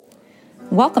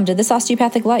Welcome to This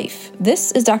Osteopathic Life.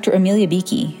 This is Dr. Amelia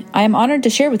Beakey. I am honored to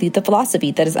share with you the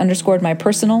philosophy that has underscored my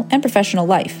personal and professional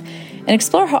life and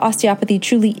explore how osteopathy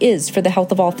truly is for the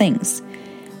health of all things.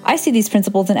 I see these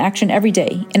principles in action every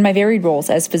day in my varied roles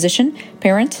as physician,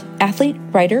 parent, athlete,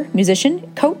 writer,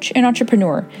 musician, coach, and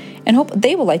entrepreneur, and hope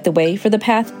they will light the way for the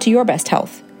path to your best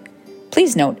health.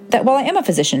 Please note that while I am a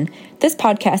physician, this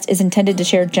podcast is intended to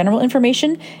share general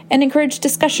information and encourage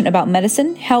discussion about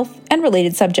medicine, health, and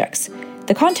related subjects.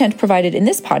 The content provided in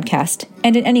this podcast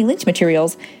and in any linked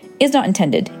materials is not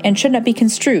intended and should not be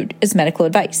construed as medical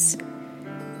advice.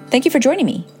 Thank you for joining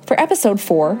me for episode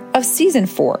 4 of season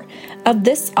 4 of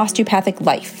This Osteopathic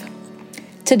Life.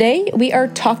 Today we are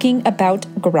talking about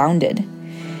grounded.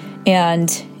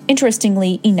 And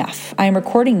interestingly enough, I am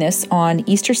recording this on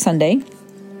Easter Sunday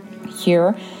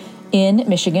here in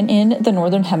Michigan, in the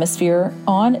Northern Hemisphere,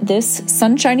 on this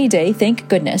sunshiny day, thank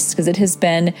goodness, because it has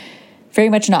been very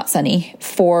much not sunny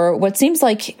for what seems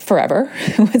like forever,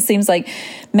 what seems like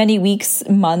many weeks,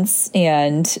 months,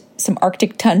 and some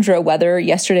Arctic tundra weather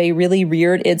yesterday really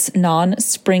reared its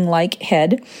non-spring-like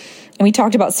head. And we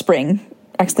talked about spring,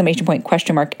 exclamation point,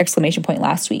 question mark, exclamation point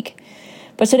last week.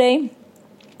 But today,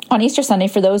 on Easter Sunday,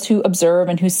 for those who observe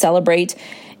and who celebrate,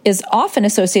 is often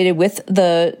associated with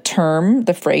the term,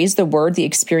 the phrase, the word, the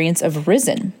experience of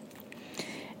risen.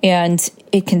 And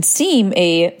it can seem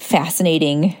a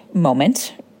fascinating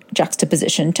moment,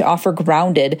 juxtaposition, to offer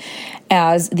grounded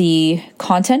as the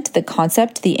content, the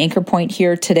concept, the anchor point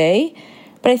here today.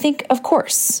 But I think, of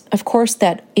course,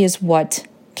 that is what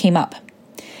came up.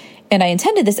 And I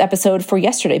intended this episode for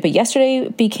yesterday, but yesterday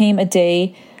became a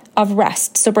day of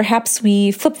rest. So perhaps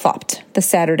we flip-flopped the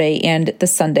Saturday and the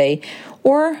Sunday,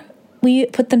 or we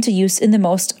put them to use in the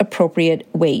most appropriate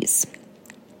ways.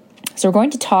 So we're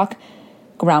going to talk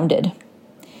grounded.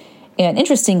 And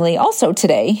interestingly, also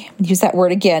today, use that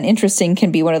word again, interesting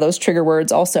can be one of those trigger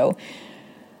words also.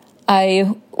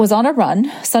 I was on a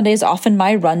run. Sunday is often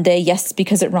my run day. Yes,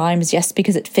 because it rhymes. Yes,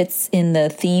 because it fits in the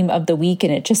theme of the week.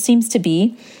 And it just seems to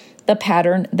be the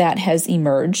pattern that has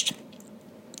emerged.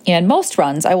 And most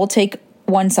runs, I will take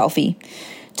one selfie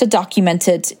to document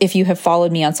it. If you have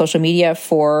followed me on social media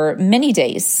for many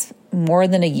days, more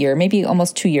than a year, maybe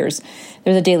almost 2 years,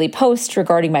 there's a daily post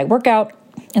regarding my workout.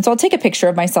 And so I'll take a picture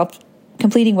of myself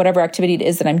completing whatever activity it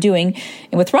is that I'm doing.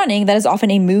 And with running, that is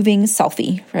often a moving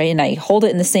selfie, right? And I hold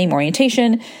it in the same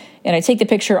orientation. And I take the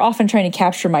picture, often trying to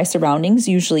capture my surroundings.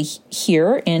 Usually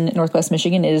here in Northwest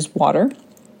Michigan, it is water.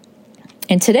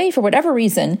 And today, for whatever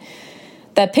reason,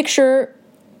 that picture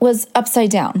was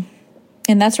upside down.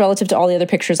 And that's relative to all the other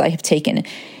pictures I have taken.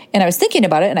 And I was thinking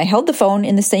about it, and I held the phone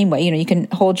in the same way. You know, you can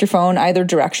hold your phone either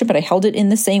direction, but I held it in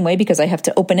the same way because I have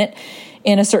to open it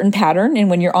in a certain pattern. And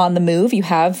when you're on the move, you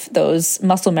have those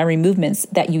muscle memory movements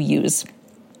that you use.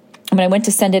 And when I went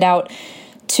to send it out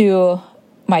to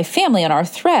my family on our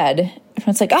thread,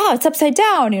 everyone's like, oh, it's upside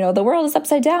down. You know, the world is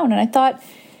upside down. And I thought,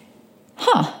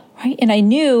 right? And I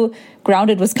knew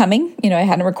grounded was coming. You know, I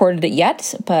hadn't recorded it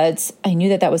yet, but I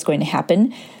knew that was going to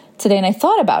happen today. And I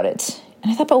thought about it.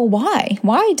 And I thought, but why?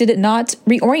 Why did it not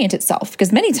reorient itself?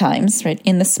 Because many times, right,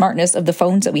 in the smartness of the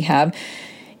phones that we have,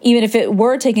 even if it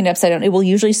were taken upside down, it will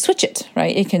usually switch it,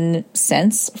 right? It can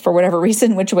sense, for whatever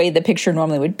reason, which way the picture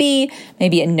normally would be.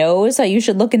 Maybe it knows how you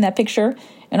should look in that picture,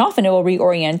 and often it will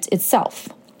reorient itself.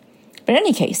 But in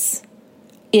any case,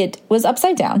 it was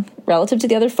upside down relative to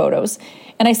the other photos,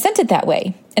 and I sent it that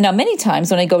way. And now many times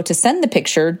when I go to send the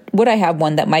picture, would I have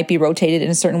one that might be rotated in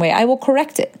a certain way? I will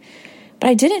correct it. But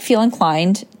I didn't feel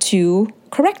inclined to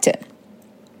correct it.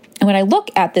 And when I look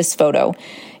at this photo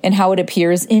and how it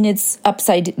appears in its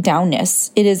upside downness,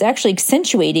 it is actually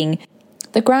accentuating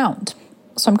the ground.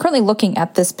 So I'm currently looking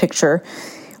at this picture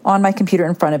on my computer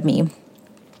in front of me.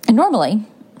 And normally,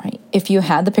 right, if you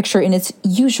had the picture in its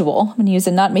usual, I'm going to use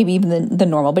it not maybe even the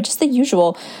normal, but just the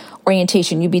usual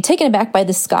orientation, you'd be taken aback by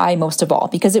the sky most of all,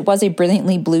 because it was a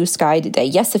brilliantly blue sky today.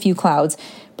 Yes, a few clouds,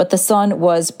 but the sun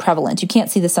was prevalent. You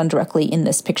can't see the sun directly in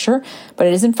this picture, but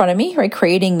it is in front of me, right,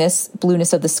 creating this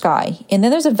blueness of the sky. And then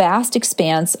there's a vast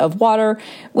expanse of water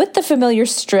with the familiar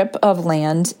strip of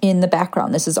land in the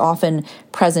background. This is often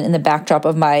present in the backdrop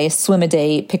of my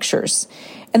swim-a-day pictures.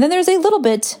 And then there's a little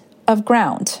bit of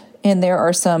ground, and there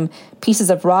are some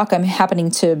pieces of rock I'm happening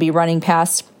to be running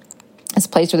past. This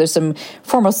place where there's some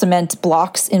formal cement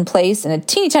blocks in place and a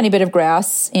teeny tiny bit of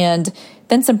grass, and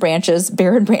then some branches,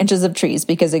 barren branches of trees,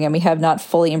 because again, we have not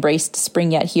fully embraced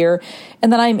spring yet here.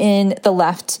 And then I'm in the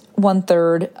left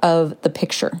 1/3 of the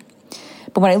picture.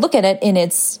 But when I look at it in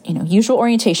its usual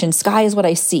orientation, sky is what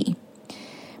I see.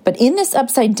 But in this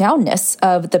upside downness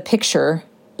of the picture,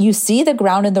 you see the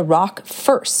ground and the rock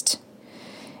first.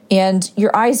 And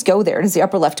your eyes go there to the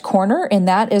upper left corner, and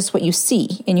that is what you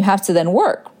see. And you have to then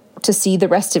work to see the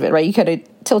rest of it, right? You got to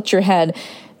tilt your head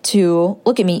to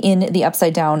look at me in the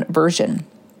upside down version.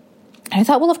 And I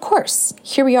thought, well, of course,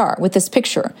 here we are with this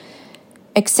picture,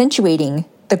 accentuating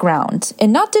the ground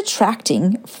and not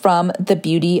detracting from the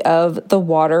beauty of the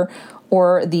water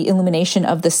or the illumination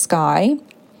of the sky,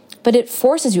 but it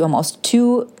forces you almost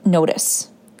to notice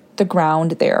the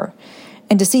ground there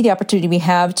and to see the opportunity we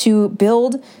have to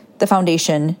build the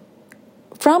foundation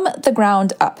from the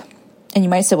ground up. And you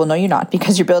might say, well, no, you're not,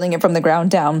 because you're building it from the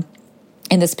ground down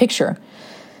in this picture.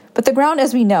 But the ground,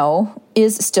 as we know,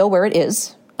 is still where it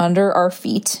is under our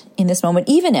feet in this moment,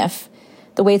 even if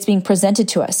the way it's being presented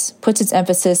to us puts its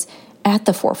emphasis at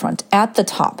the forefront, at the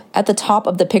top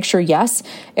of the picture, yes,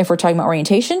 if we're talking about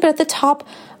orientation, but at the top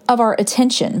of our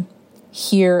attention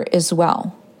here as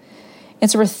well. And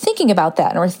so we're thinking about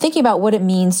that, and we're thinking about what it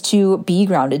means to be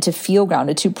grounded, to feel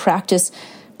grounded, to practice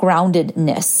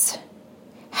groundedness.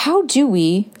 How do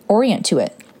we orient to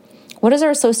it? What is our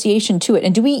association to it?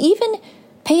 And do we even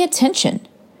pay attention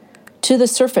to the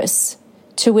surface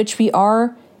to which we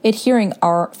are adhering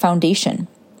our foundation?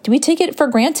 Do we take it for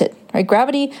granted? Right?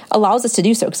 Gravity allows us to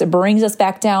do so because it brings us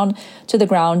back down to the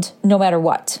ground no matter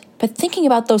what. But thinking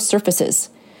about those surfaces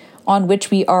on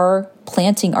which we are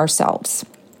planting ourselves,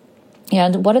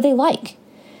 and what are they like?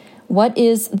 What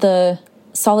is the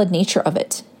solid nature of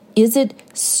it? Is it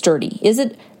sturdy? Is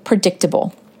it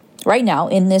predictable? Right now,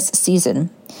 in this season,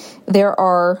 there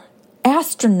are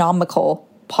astronomical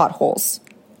potholes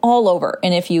all over.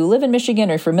 And if you live in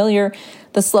Michigan or are familiar,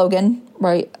 the slogan,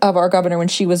 right, of our governor when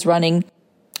she was running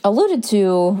alluded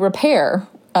to repair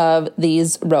of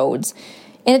these roads.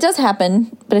 And it does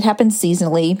happen, but it happens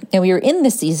seasonally. And we are in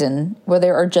the season where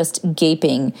there are just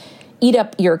gaping, eat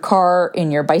up your car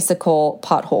and your bicycle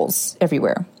potholes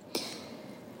everywhere.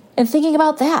 And thinking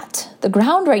about that, the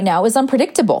ground right now is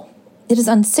unpredictable. It is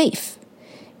unsafe.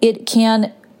 It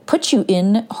can put you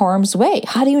in harm's way.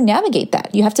 How do you navigate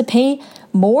that? You have to pay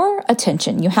more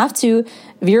attention. You have to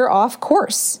veer off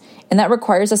course. And that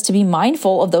requires us to be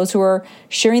mindful of those who are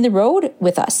sharing the road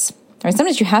with us. Right?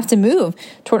 Sometimes you have to move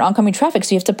toward oncoming traffic,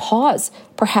 so you have to pause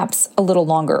perhaps a little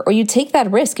longer. Or you take that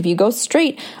risk. If you go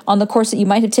straight on the course that you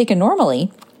might have taken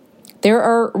normally, there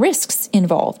are risks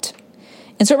involved.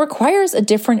 And so it requires a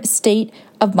different state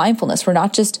of mindfulness. We're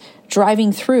not just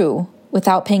driving through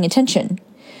without paying attention.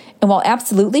 And while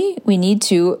absolutely we need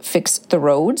to fix the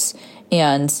roads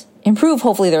and improve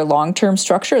hopefully their long-term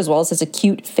structure as well as its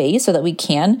acute phase so that we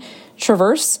can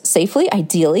traverse safely,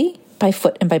 ideally by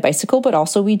foot and by bicycle, but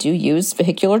also we do use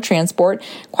vehicular transport.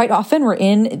 Quite often we're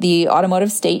in the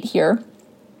automotive state here,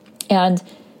 and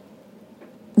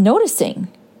noticing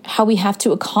how we have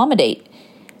to accommodate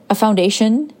a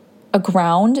foundation, a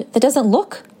ground that doesn't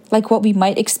look like what we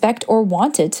might expect or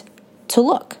want it to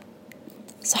look.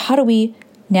 So how do we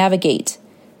navigate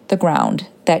the ground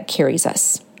that carries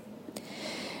us?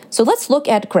 So let's look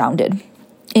at grounded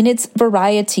in its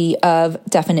variety of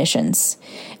definitions.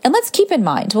 And let's keep in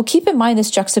mind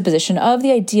this juxtaposition of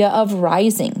the idea of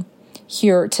rising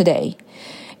here today.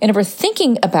 And if we're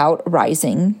thinking about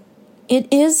rising, it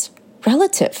is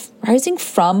relative. Rising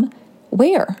from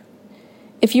where?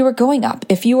 If you are going up,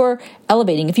 if you are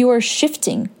elevating, if you are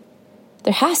shifting,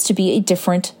 there has to be a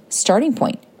different starting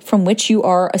point from which you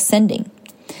are ascending.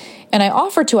 And I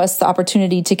offer to us the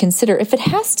opportunity to consider if it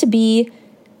has to be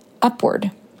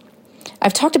upward.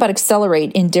 I've talked about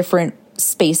accelerate in different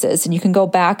spaces, and you can go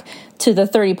back to the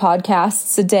 30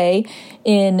 podcasts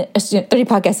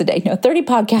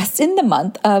in the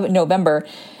month of November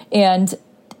and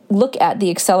look at the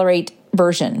accelerate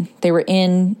version. They were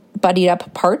in buddied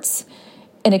up parts.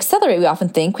 And accelerate, we often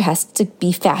think, has to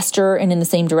be faster and in the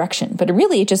same direction. But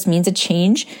it just means a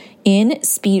change in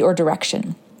speed or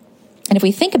direction. And if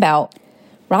we think about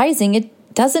rising,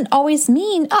 it doesn't always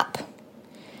mean up.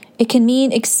 It can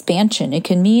mean expansion. It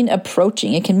can mean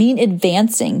approaching. It can mean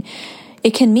advancing.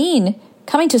 It can mean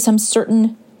coming to some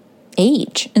certain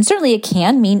age. And certainly it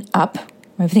can mean up.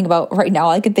 If you think about right now,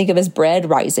 all I can think of as bread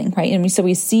rising, right? And so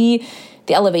we see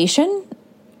the elevation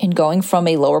in going from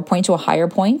a lower point to a higher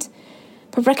point.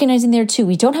 But recognizing there too,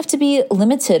 we don't have to be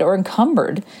limited or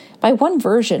encumbered by one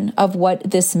version of what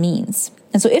this means.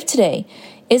 And so if today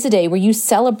is a day where you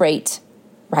celebrate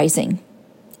rising,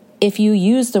 if you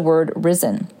use the word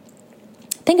risen,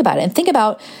 think about it and think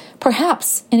about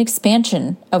perhaps an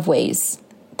expansion of ways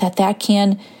that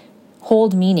can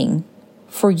hold meaning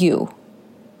for you,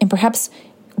 and perhaps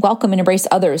welcome and embrace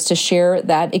others to share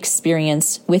that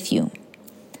experience with you.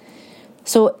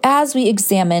 So as we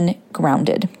examine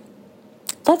grounded,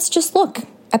 let's just look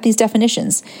at these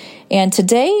definitions And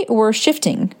today we're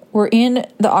shifting. We're in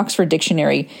the Oxford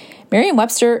Dictionary.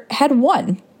 Merriam-Webster had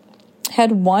one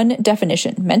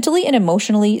definition: mentally and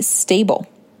emotionally stable.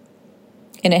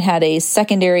 And it had a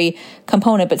secondary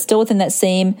component, but still within that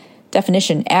same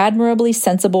definition: admirably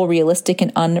sensible, realistic,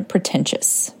 and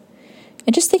unpretentious.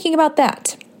 And just thinking about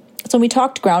that. So when we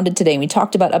talked grounded today, we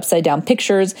talked about upside down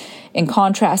pictures and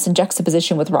contrast and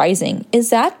juxtaposition with rising.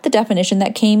 Is that the definition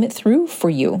that came through for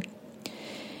you?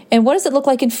 And what does it look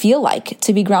like and feel like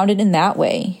to be grounded in that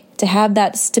way? To have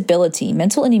that stability,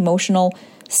 mental and emotional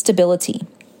stability.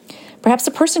 Perhaps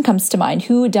a person comes to mind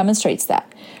who demonstrates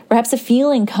that. Perhaps a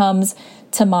feeling comes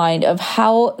to mind of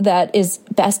how that is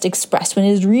best expressed when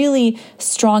it is really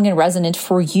strong and resonant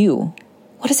for you.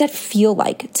 What does that feel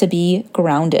like to be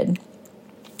grounded?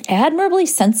 Admirably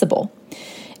sensible.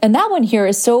 And that one here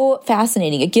is so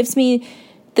fascinating. It gives me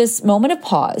this moment of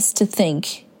pause to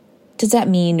think, does that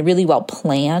mean really well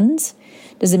planned?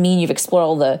 Does it mean you've explored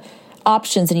all the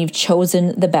options and you've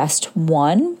chosen the best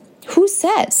one? Who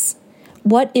says?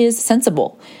 What is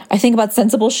sensible? I think about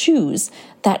sensible shoes.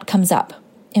 That comes up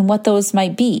and what those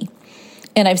might be.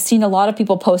 And I've seen a lot of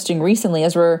people posting recently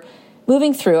as we're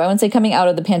moving through, I wouldn't say coming out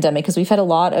of the pandemic, because we've had a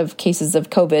lot of cases of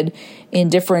COVID in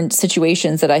different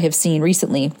situations that I have seen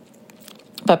recently.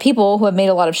 But people who have made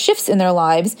a lot of shifts in their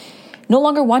lives no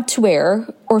longer want to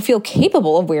wear or feel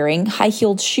capable of wearing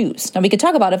high-heeled shoes. Now, we could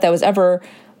talk about if that was ever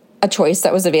a choice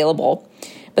that was available,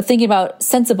 but thinking about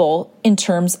sensible in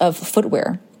terms of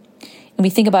footwear. And we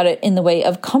think about it in the way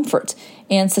of comfort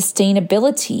and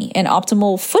sustainability and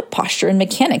optimal foot posture and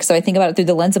mechanics. So I think about it through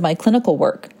the lens of my clinical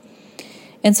work.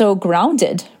 And so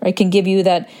grounded, right, can give you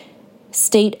that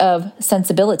state of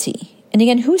sensibility. And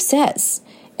again, who says?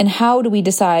 And how do we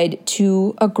decide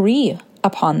to agree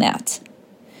upon that?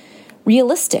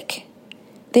 Realistic.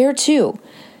 There too,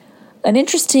 an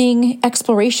interesting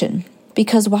exploration,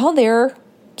 because while there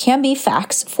can be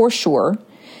facts for sure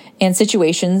and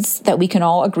situations that we can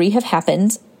all agree have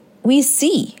happened, we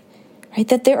see, right,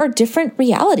 that there are different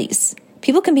realities.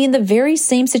 People can be in the very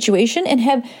same situation and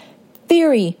have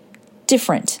very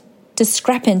different,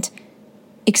 discrepant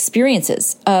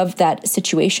experiences of that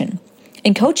situation.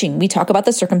 In coaching, we talk about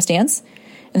the circumstance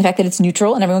and the fact that it's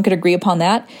neutral and everyone could agree upon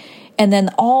that. And then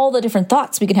all the different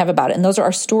thoughts we can have about it. And those are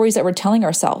our stories that we're telling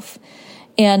ourselves.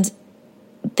 And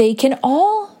they can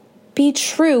all be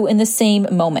true in the same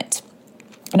moment.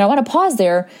 And I want to pause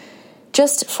there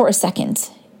just for a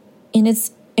second. And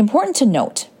it's important to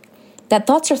note that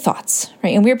thoughts are thoughts,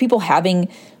 right? And we are people having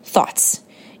thoughts.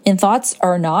 And thoughts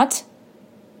are not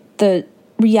the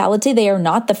reality. They are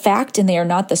not the fact, and they are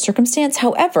not the circumstance.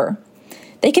 However,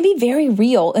 they can be very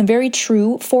real and very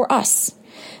true for us.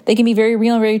 They can be very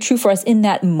real and very true for us in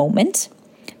that moment.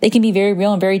 They can be very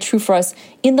real and very true for us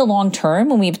in the long term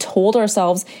when we've told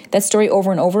ourselves that story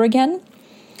over and over again.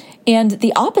 And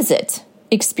the opposite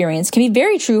experience can be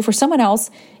very true for someone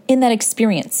else in that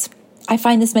experience. I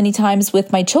find this many times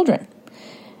with my children.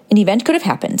 An event could have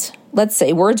happened. Let's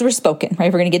say words were spoken,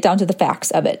 right? We're going to get down to the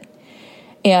facts of it.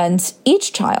 And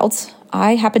each child,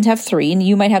 I happen to have 3, and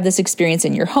you might have this experience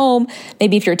in your home.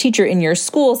 Maybe if you're a teacher in your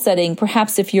school setting,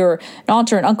 perhaps if you're an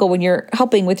aunt or an uncle when you're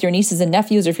helping with your nieces and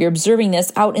nephews, or if you're observing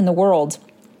this out in the world,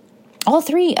 all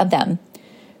 3 of them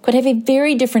could have a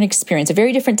very different experience, a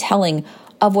very different telling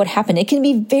of what happened. It can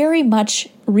be very much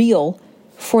real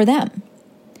for them.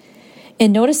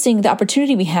 And noticing the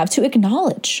opportunity we have to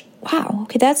acknowledge, wow,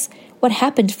 okay, that's what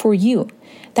happened for you.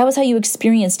 That was how you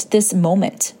experienced this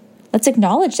moment. Let's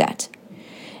acknowledge that.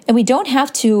 And we don't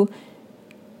have to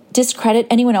discredit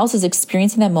anyone else's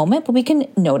experience in that moment, but we can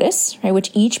notice, right, which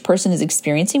each person is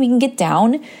experiencing. We can get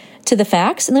down to the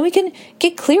facts, and then we can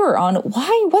get clearer on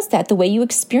why was that the way you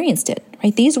experienced it,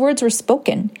 right? These words were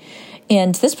spoken,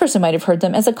 and this person might have heard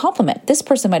them as a compliment. This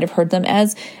person might have heard them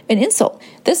as an insult.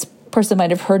 This person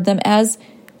might have heard them as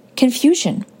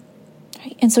confusion,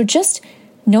 right? And so just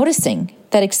noticing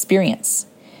that experience.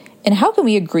 And how can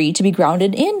we agree to be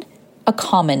grounded in a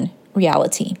common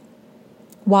reality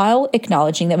while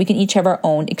acknowledging that we can each have our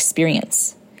own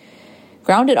experience?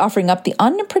 Grounded offering up the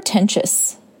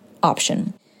unpretentious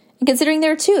option. And considering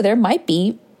there might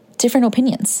be different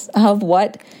opinions of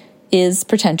what is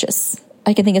pretentious.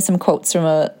 I can think of some quotes from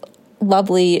a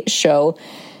lovely show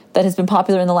that has been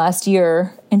popular in the last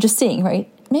year, and just seeing, right,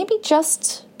 maybe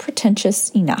just pretentious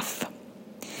enough.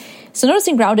 So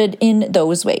noticing grounded in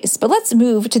those ways. But let's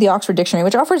move to the Oxford Dictionary,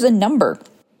 which offers a number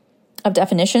of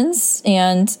definitions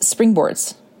and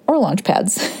springboards or launch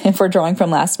pads, if we're drawing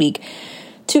from last week,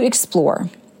 to explore.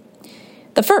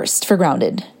 The first for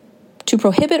grounded, to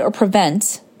prohibit or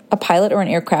prevent a pilot or an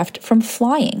aircraft from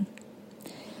flying.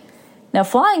 Now,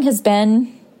 flying has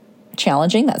been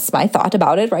challenging. That's my thought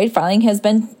about it, right? Filing has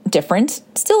been different.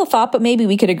 Still a thought, but maybe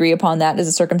we could agree upon that as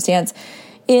a circumstance.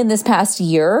 In this past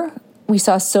year, we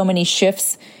saw so many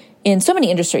shifts in so many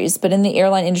industries, but in the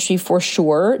airline industry for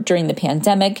sure during the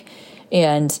pandemic.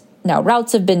 And now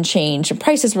routes have been changed and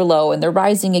prices were low and they're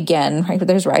rising again, right?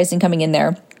 There's rising coming in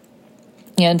there.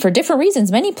 And for different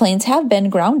reasons, many planes have been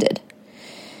grounded.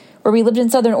 Where we lived in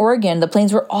Southern Oregon, the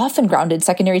planes were often grounded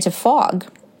secondary to fog.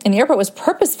 And the airport was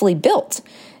purposefully built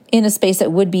in a space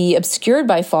that would be obscured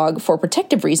by fog for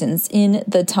protective reasons in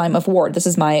the time of war. This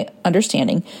is my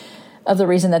understanding of the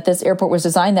reason that this airport was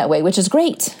designed that way, which is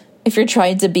great if you're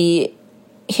trying to be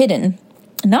hidden.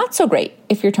 Not so great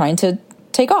if you're trying to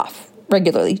take off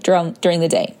regularly during the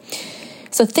day.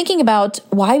 So thinking about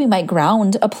why we might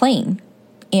ground a plane,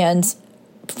 and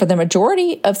for the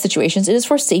majority of situations, it is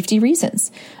for safety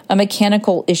reasons. A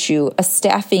mechanical issue, a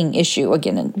staffing issue,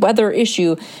 again, a weather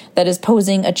issue that is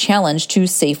posing a challenge to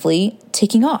safely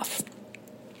taking off.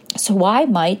 So why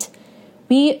might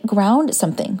we ground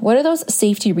something? What are those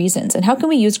safety reasons? And how can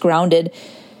we use grounded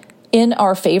in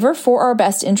our favor for our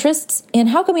best interests? And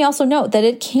how can we also note that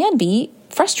it can be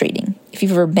frustrating? If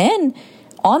you've ever been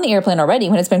on the airplane already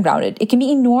when it's been grounded, it can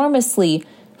be enormously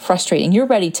frustrating. You're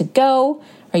ready to go,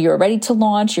 or you're ready to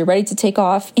launch, you're ready to take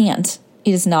off, and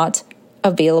it is not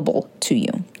available to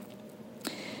you.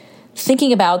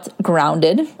 Thinking about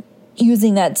grounded,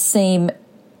 using that same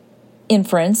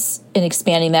inference and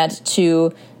expanding that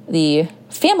to the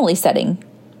family setting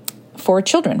for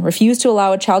children. Refuse to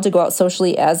allow a child to go out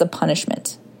socially as a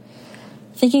punishment.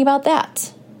 Thinking about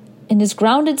that. And is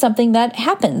grounded something that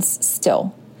happens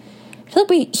still? I feel like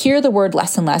we hear the word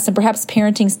less and less, and perhaps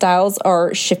parenting styles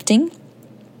are shifting.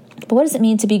 But what does it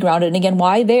mean to be grounded? And again,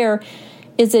 why there?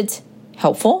 Is it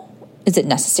helpful? Is it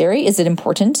necessary? Is it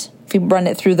important? If we run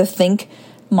it through the think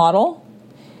model,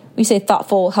 we say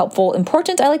thoughtful, helpful,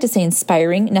 important. I like to say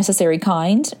inspiring, necessary,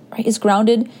 kind. Right? Is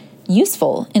grounded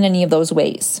useful in any of those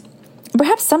ways?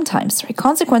 Perhaps sometimes, right?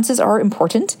 Consequences are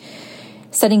important.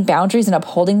 Setting boundaries and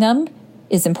upholding them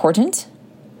is important.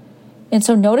 And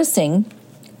so noticing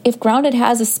if grounded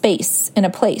has a space and a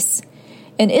place,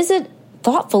 and is it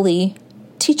thoughtfully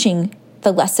teaching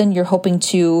the lesson you're hoping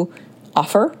to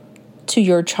offer to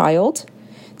your child?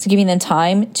 So giving them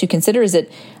time to consider, is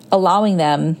it allowing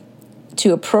them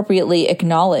to appropriately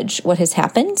acknowledge what has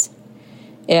happened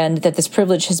and that this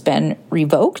privilege has been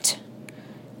revoked?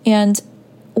 And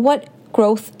what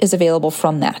growth is available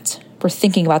from that? We're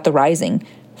thinking about the rising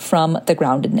from the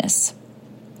groundedness.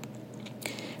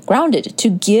 Grounded, to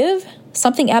give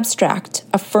something abstract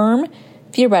a firm,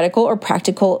 theoretical, or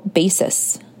practical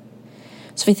basis.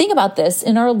 So if we think about this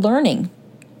in our learning,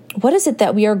 what is it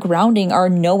that we are grounding our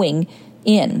knowing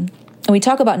in? And we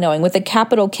talk about knowing with a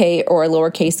capital K or a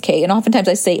lowercase k, and oftentimes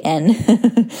I say N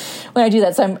when I do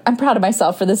that. So I'm proud of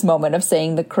myself for this moment of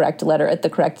saying the correct letter at the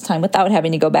correct time without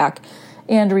having to go back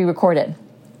and re-record it.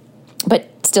 But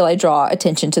still, I draw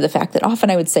attention to the fact that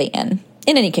often I would say N.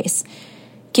 In any case,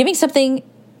 giving something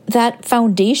that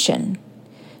foundation.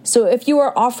 So if you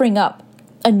are offering up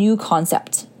a new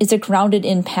concept, is it grounded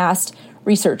in past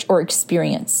research or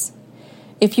experience?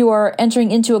 If you are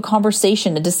entering into a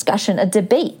conversation, a discussion, a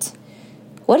debate,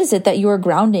 what is it that you are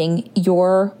grounding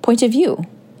your point of view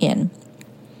in?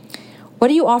 What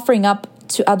are you offering up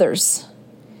to others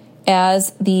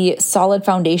as the solid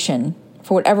foundation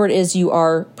for whatever it is you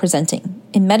are presenting?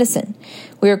 In medicine,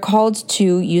 we are called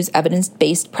to use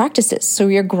evidence-based practices. So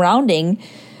we are grounding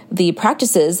the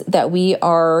practices that we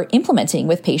are implementing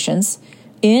with patients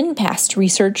in past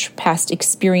research, past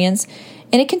experience,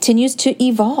 and it continues to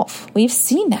evolve. We've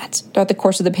seen that throughout the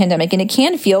course of the pandemic, and it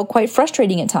can feel quite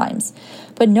frustrating at times.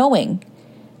 But knowing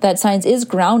that science is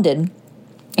grounded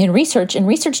in research, and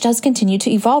research does continue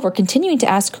to evolve. We're continuing to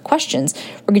ask questions.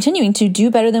 We're continuing to do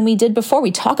better than we did before.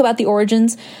 We talk about the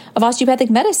origins of osteopathic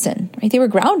medicine, right? They were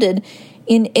grounded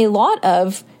in a lot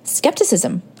of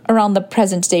skepticism around the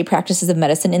present-day practices of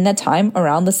medicine in that time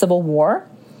around the Civil War.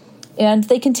 And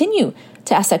they continue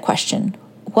to ask that question.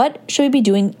 What should we be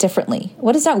doing differently?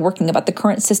 What is not working about the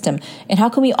current system? And how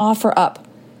can we offer up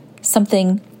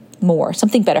something more,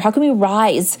 something better? How can we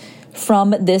rise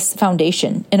from this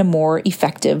foundation in a more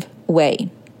effective way?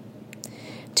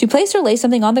 To place or lay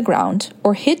something on the ground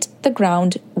or hit the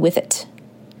ground with it.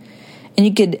 And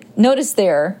you could notice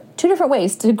there two different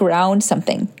ways to ground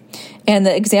something. And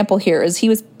the example here is he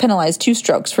was penalized 2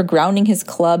 strokes for grounding his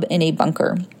club in a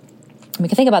bunker. We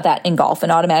can think about that in golf,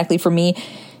 and automatically for me,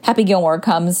 Happy Gilmore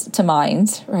comes to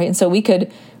mind, right? And so we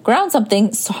could ground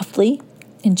something softly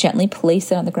and gently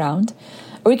place it on the ground,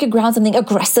 or we could ground something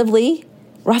aggressively,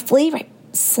 roughly, right?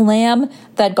 Slam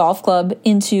that golf club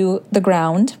into the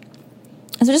ground.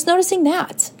 And so just noticing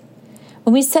that.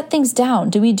 When we set things down,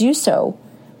 do we do so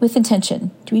with intention?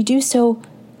 Do we do so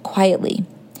quietly?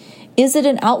 Is it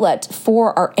an outlet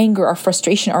for our anger, our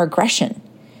frustration, our aggression?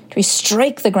 Do we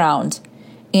strike the ground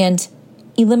and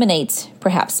eliminate,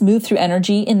 perhaps move through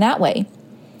energy in that way?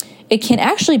 It can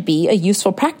actually be a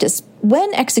useful practice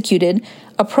when executed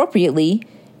appropriately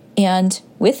and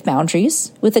with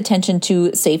boundaries, with attention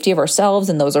to safety of ourselves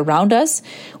and those around us,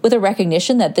 with a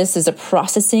recognition that this is a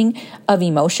processing of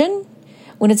emotion.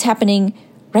 When it's happening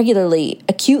regularly,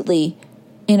 acutely,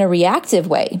 in a reactive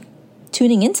way,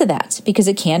 tuning into that, because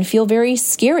it can feel very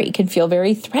scary, it can feel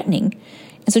very threatening.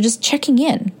 And so just checking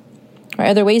in. Right?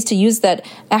 Are there ways to use that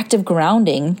active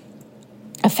grounding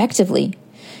effectively?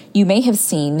 You may have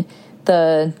seen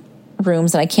the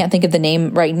rooms, and I can't think of the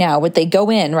name right now, but they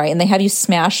go in, right, and they have you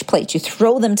smash plates. You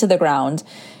throw them to the ground,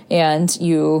 and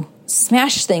you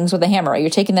smash things with a hammer, right?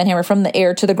 You're taking that hammer from the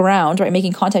air to the ground, right?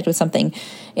 Making contact with something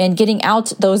and getting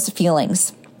out those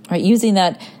feelings, right? Using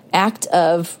that act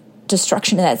of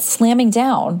destruction and that slamming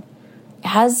down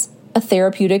as a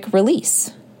therapeutic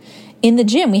release. In the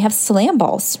gym, we have slam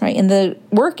balls, right? And the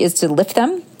work is to lift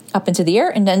them up into the air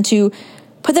and then to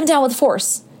put them down with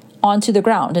force onto the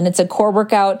ground. And it's a core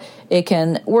workout. It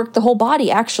can work the whole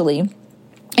body, actually.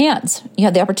 And you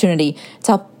have the opportunity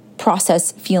to help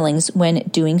process feelings when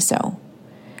doing so.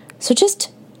 So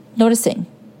just noticing,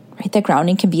 right, that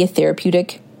grounding can be a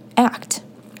therapeutic act.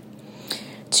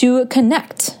 To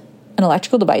connect an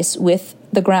electrical device with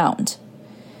the ground.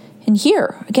 And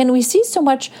here, again, we see so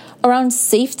much around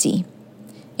safety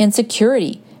and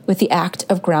security with the act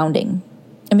of grounding.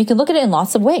 And we can look at it in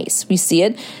lots of ways. We see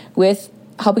it with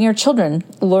helping our children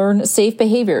learn safe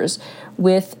behaviors,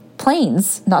 with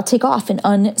planes not take off in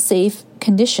unsafe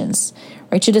conditions,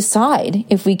 right? To decide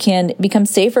if we can become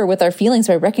safer with our feelings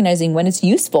by recognizing when it's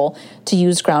useful to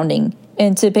use grounding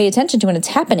and to pay attention to when it's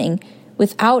happening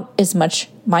without as much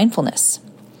mindfulness.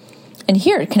 And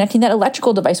here, connecting that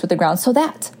electrical device with the ground so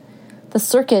that the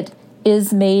circuit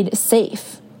is made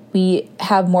safe. We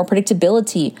have more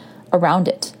predictability around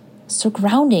it. So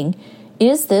grounding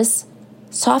is this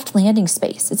soft landing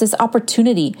space. It's this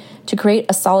opportunity to create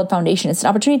a solid foundation. It's an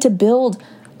opportunity to build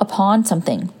upon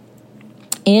something.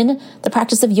 In the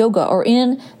practice of yoga or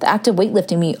in the act of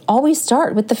weightlifting, we always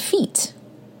start with the feet,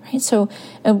 right? So,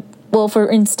 well, if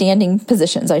we're in standing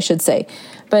positions, I should say,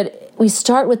 but we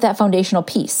start with that foundational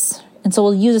piece. And so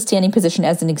we'll use a standing position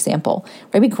as an example,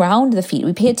 right? We ground the feet.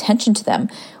 We pay attention to them.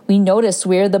 We notice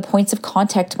where the points of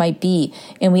contact might be,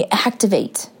 and we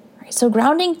activate, right? So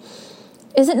grounding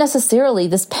isn't necessarily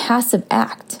this passive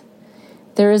act.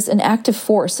 There is an active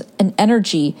force, an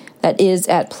energy that is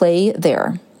at play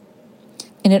there.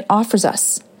 And it offers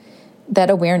us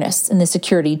that awareness and the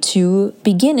security to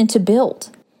begin and to build.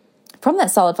 From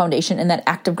that solid foundation and that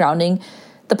active grounding,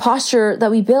 the posture that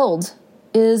we build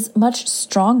is much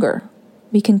stronger.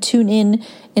 We can tune in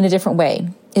a different way.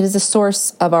 It is a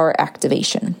source of our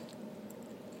activation.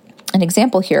 An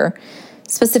example here,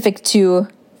 specific to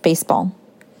baseball.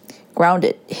 Ground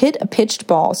it. Hit a pitched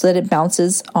ball so that it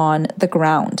bounces on the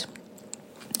ground.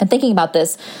 And thinking about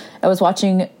this, I was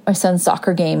watching my son's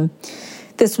soccer game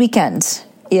this weekend,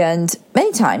 and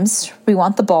many times we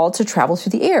want the ball to travel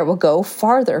through the air. We'll go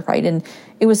farther, right? And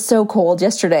it was so cold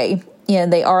yesterday,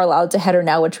 and they are allowed to header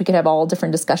now, which we could have all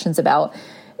different discussions about.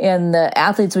 And the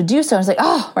athletes would do so. I was like,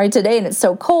 oh, right, today, and it's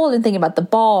so cold, and thinking about the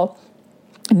ball.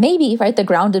 Maybe, right, the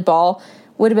grounded ball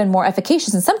would have been more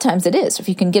efficacious, and sometimes it is. If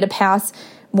you can get a pass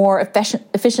more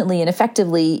efficiently and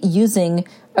effectively using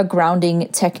a grounding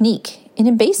technique. And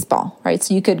in baseball, right,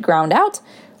 so you could ground out,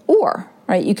 or,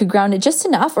 right, you could ground it just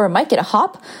enough, or it might get a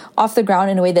hop off the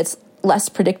ground in a way that's less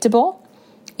predictable,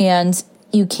 and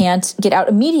you can't get out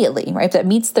immediately, right? If that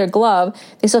meets their glove,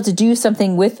 they still have to do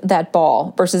something with that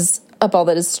ball versus a ball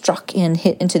that is struck and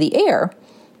hit into the air,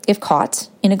 if caught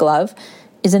in a glove,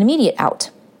 is an immediate out.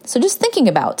 So just thinking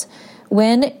about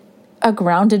when a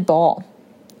grounded ball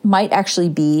might actually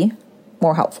be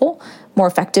more helpful, more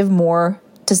effective, more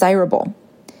desirable.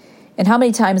 And how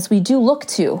many times we do look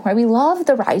to, right? We love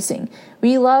the rising.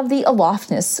 We love the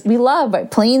aloftness. We love,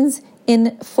 right, planes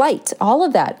in flight. All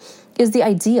of that is the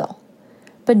ideal.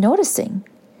 But noticing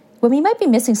when we might be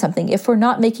missing something if we're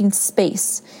not making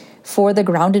space for the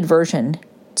grounded version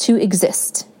to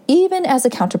exist, even as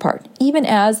a counterpart, even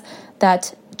as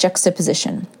that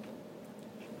juxtaposition.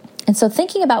 And so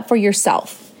thinking about for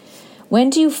yourself, when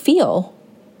do you feel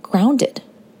grounded?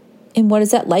 And what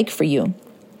is that like for you?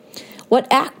 What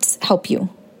acts help you?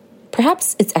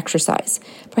 Perhaps it's exercise.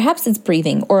 Perhaps it's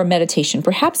breathing or a meditation.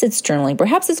 Perhaps it's journaling.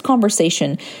 Perhaps it's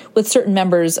conversation with certain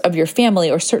members of your family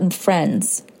or certain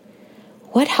friends.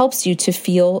 what helps you to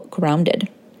feel grounded?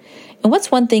 And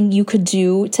what's one thing you could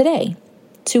do today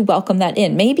to welcome that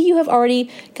in? Maybe you have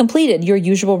already completed your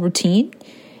usual routine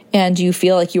and you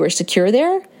feel like you are secure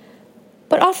there,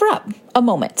 but offer up a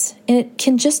moment, and it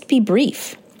can just be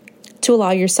brief, to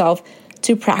allow yourself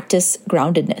to practice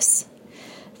groundedness.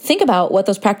 Think about what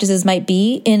those practices might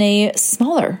be in a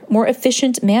smaller, more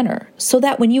efficient manner, so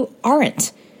that when you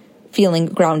aren't feeling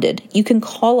grounded, you can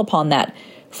call upon that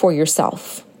for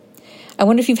yourself. I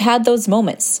wonder if you've had those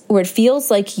moments where it feels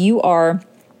like you are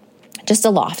just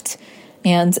aloft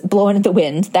and blowing in the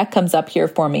wind. That comes up here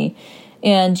for me.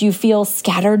 And you feel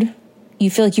scattered. You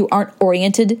feel like you aren't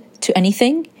oriented to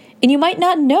anything. And you might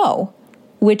not know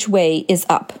which way is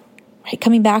up. Right?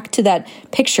 Coming back to that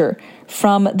picture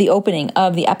from the opening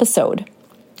of the episode.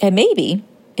 And maybe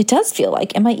it does feel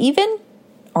like, am I even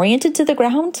oriented to the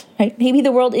ground? Right? Maybe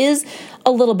the world is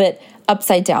a little bit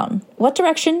upside down. What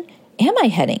direction am I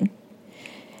heading?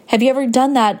 Have you ever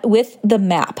done that with the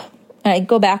map? I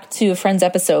go back to Friends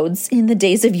episodes in the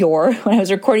days of yore when I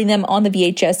was recording them on the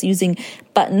VHS using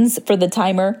buttons for the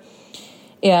timer.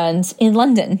 And in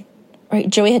London, right,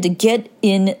 Joey had to get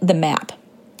in the map.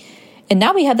 And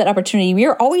now we have that opportunity. We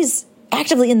are always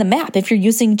actively in the map if you're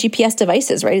using GPS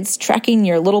devices, right? It's tracking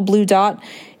your little blue dot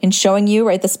and showing you,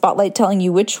 right, the spotlight telling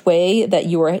you which way that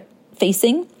you are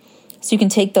facing. So you can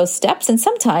take those steps. And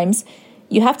sometimes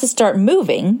you have to start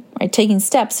moving, right, taking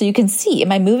steps so you can see,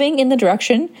 am I moving in the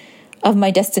direction of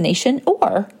my destination,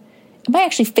 or am I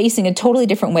actually facing a totally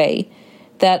different way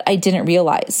that I didn't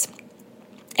realize?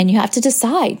 And you have to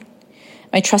decide, am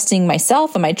I trusting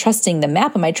myself? Am I trusting the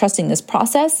map? Am I trusting this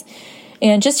process?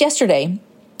 And just yesterday,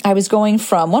 I was going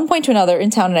from one point to another in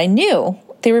town, and I knew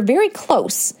they were very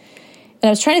close. And I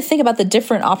was trying to think about the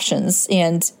different options.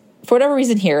 And for whatever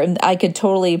reason here, and I could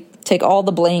totally take all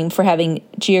the blame for having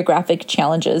geographic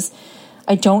challenges,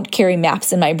 I don't carry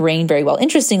maps in my brain very well.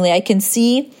 Interestingly, I can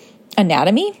see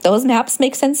anatomy. Those maps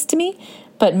make sense to me.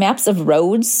 But maps of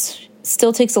roads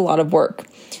still takes a lot of work.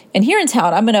 And here in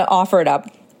town, I'm going to offer it up.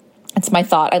 It's my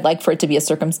thought. I'd like for it to be a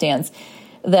circumstance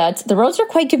that the roads are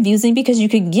quite confusing because you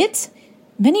can get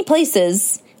many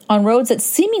places on roads that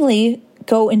seemingly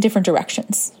go in different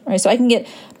directions. Right? So I can get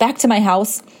back to my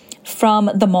house from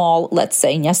the mall, let's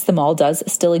say. And yes, the mall does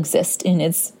still exist in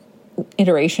its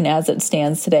iteration as it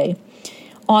stands today,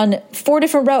 on 4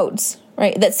 different roads,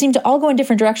 right, that seem to all go in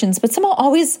different directions, but somehow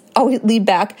always lead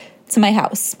back to my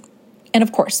house. And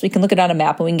of course, we can look at it on a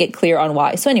map and we can get clear on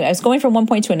why. So anyway, I was going from one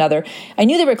point to another. I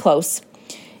knew they were close,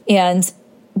 and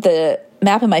the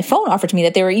map on my phone offered to me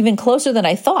that they were even closer than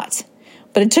I thought.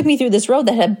 But it took me through this road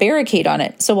that had a barricade on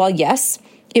it. So while yes,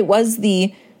 it was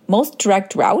the most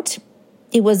direct route,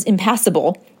 it was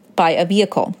impassable by a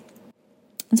vehicle.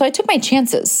 And so I took my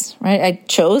chances, right? I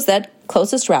chose that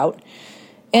closest route,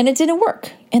 and it didn't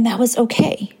work. And that was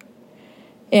okay.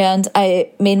 And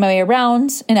I made my way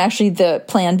around, and actually the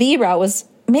plan B route was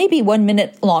maybe 1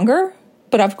 minute longer,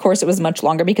 but of course it was much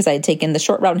longer because I had taken the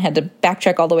short route and had to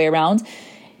backtrack all the way around.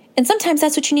 And sometimes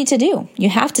that's what you need to do. You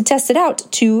have to test it out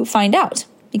to find out.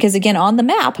 Because again, on the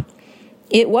map,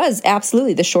 it was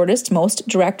absolutely the shortest, most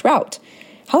direct route.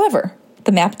 However,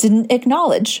 the map didn't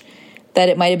acknowledge that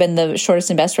it might have been the shortest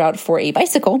and best route for a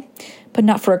bicycle, but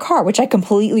not for a car, which I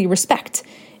completely respect.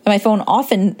 And my phone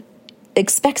often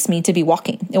expects me to be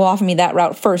walking. It will offer me that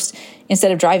route first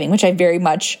instead of driving, which I very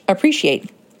much appreciate.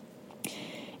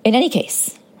 In any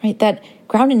case, right, that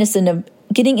groundedness in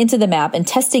getting into the map and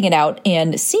testing it out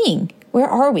and seeing where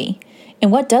are we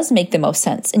and what does make the most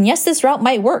sense. And yes, this route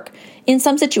might work in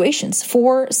some situations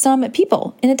for some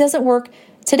people, and it doesn't work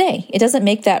today. It doesn't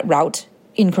make that route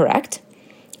incorrect.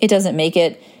 It doesn't make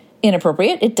it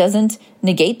inappropriate. It doesn't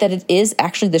negate that it is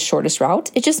actually the shortest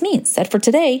route. It just means that for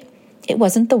today, it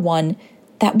wasn't the one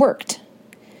that worked.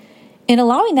 And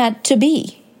allowing that to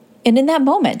be. And in that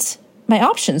moment, my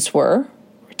options were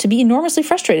to be enormously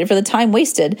frustrated for the time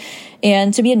wasted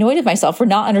and to be annoyed at myself for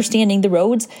not understanding the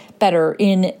roads better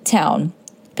in town.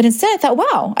 But instead I thought,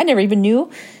 wow, I never even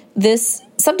knew this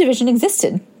subdivision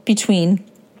existed between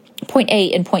point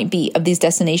A and point B of these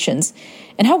destinations.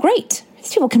 And how great.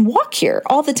 These people can walk here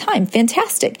all the time.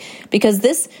 Fantastic. Because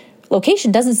this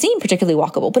location doesn't seem particularly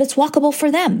walkable, but it's walkable for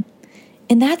them.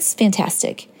 And that's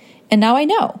fantastic. And now I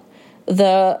know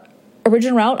the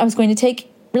original route I was going to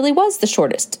take really was the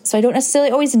shortest. So I don't necessarily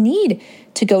always need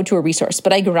to go to a resource,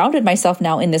 but I grounded myself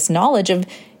now in this knowledge of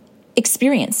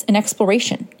experience and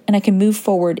exploration, and I can move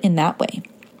forward in that way.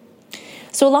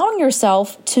 So allowing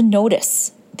yourself to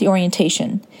notice the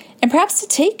orientation and perhaps to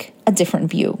take a different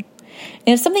view.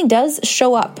 And if something does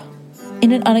show up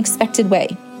in an unexpected way,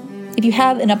 if you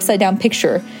have an upside down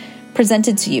picture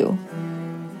presented to you,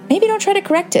 maybe don't try to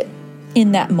correct it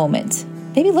in that moment.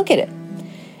 Maybe look at it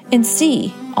and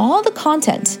see all the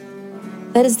content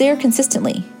that is there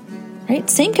consistently, right?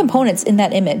 Same components in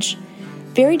that image,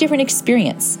 very different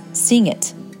experience seeing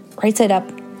it right side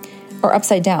up or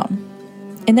upside down.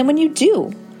 And then when you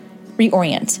do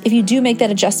reorient, if you do make that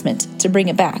adjustment to bring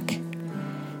it back,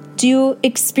 do you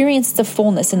experience the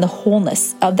fullness and the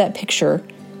wholeness of that picture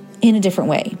in a different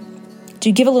way? Do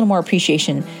you give a little more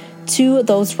appreciation to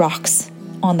those rocks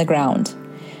on the ground?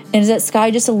 And is that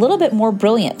sky just a little bit more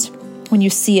brilliant when you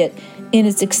see it in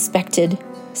its expected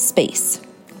space?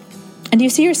 And do you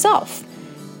see yourself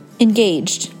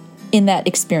engaged in that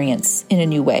experience in a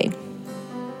new way?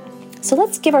 So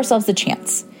let's give ourselves the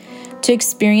chance to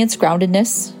experience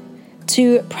groundedness,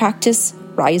 to practice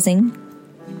rising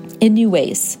in new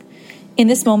ways in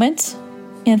this moment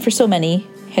and for so many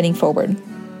heading forward.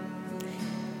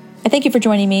 I thank you for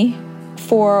joining me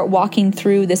for walking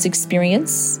through this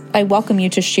experience. I welcome you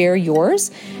to share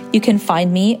yours. You can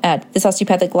find me at This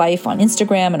Osteopathic Life on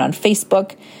Instagram and on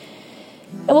Facebook.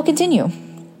 And we'll continue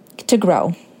to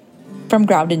grow from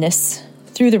groundedness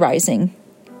through the rising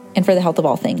and for the health of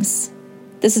all things.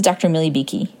 This is Dr. Amelia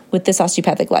Beakey with This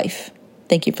Osteopathic Life.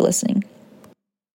 Thank you for listening.